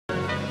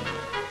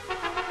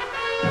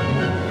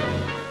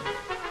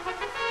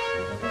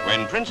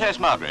When Princess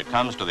Margaret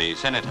comes to the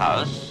Senate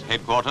House,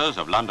 headquarters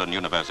of London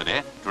University,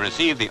 to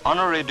receive the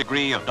honorary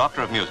degree of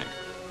Doctor of Music,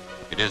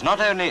 it is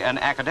not only an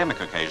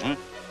academic occasion,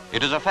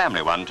 it is a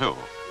family one too.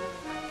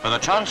 For the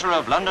Chancellor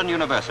of London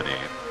University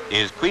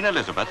is Queen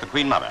Elizabeth, the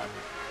Queen Mother.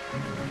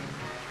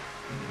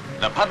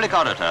 The public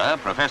orator,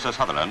 Professor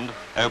Sutherland,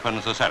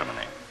 opens the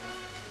ceremony.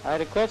 I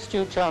request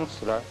you,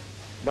 Chancellor,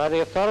 by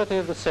the authority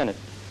of the Senate,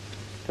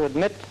 to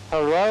admit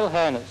Her Royal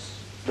Highness,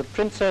 the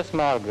Princess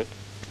Margaret,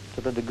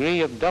 to the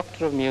degree of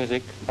Doctor of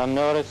Music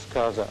honoris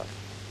causa.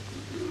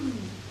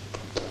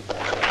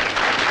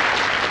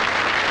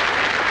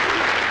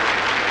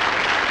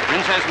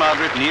 Princess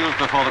Margaret kneels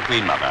before the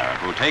Queen Mother,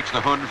 who takes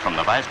the hood from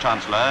the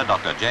Vice-Chancellor,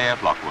 Dr.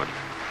 J.F. Lockwood,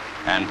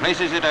 and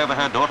places it over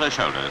her daughter's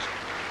shoulders,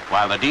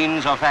 while the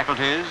deans of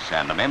faculties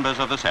and the members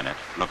of the Senate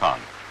look on.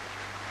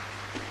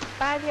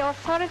 By the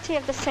authority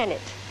of the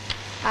Senate,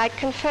 I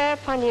confer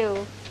upon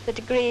you the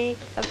degree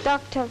of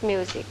Doctor of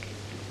Music,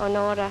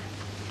 honoris causa.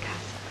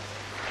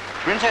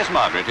 Princess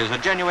Margaret is a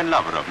genuine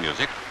lover of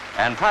music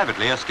and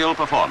privately a skilled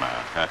performer,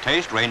 her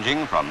taste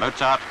ranging from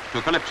Mozart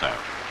to Calypso.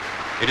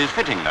 It is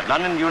fitting that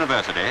London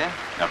University,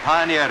 a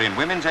pioneer in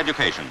women's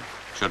education,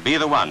 should be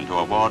the one to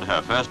award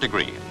her first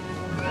degree.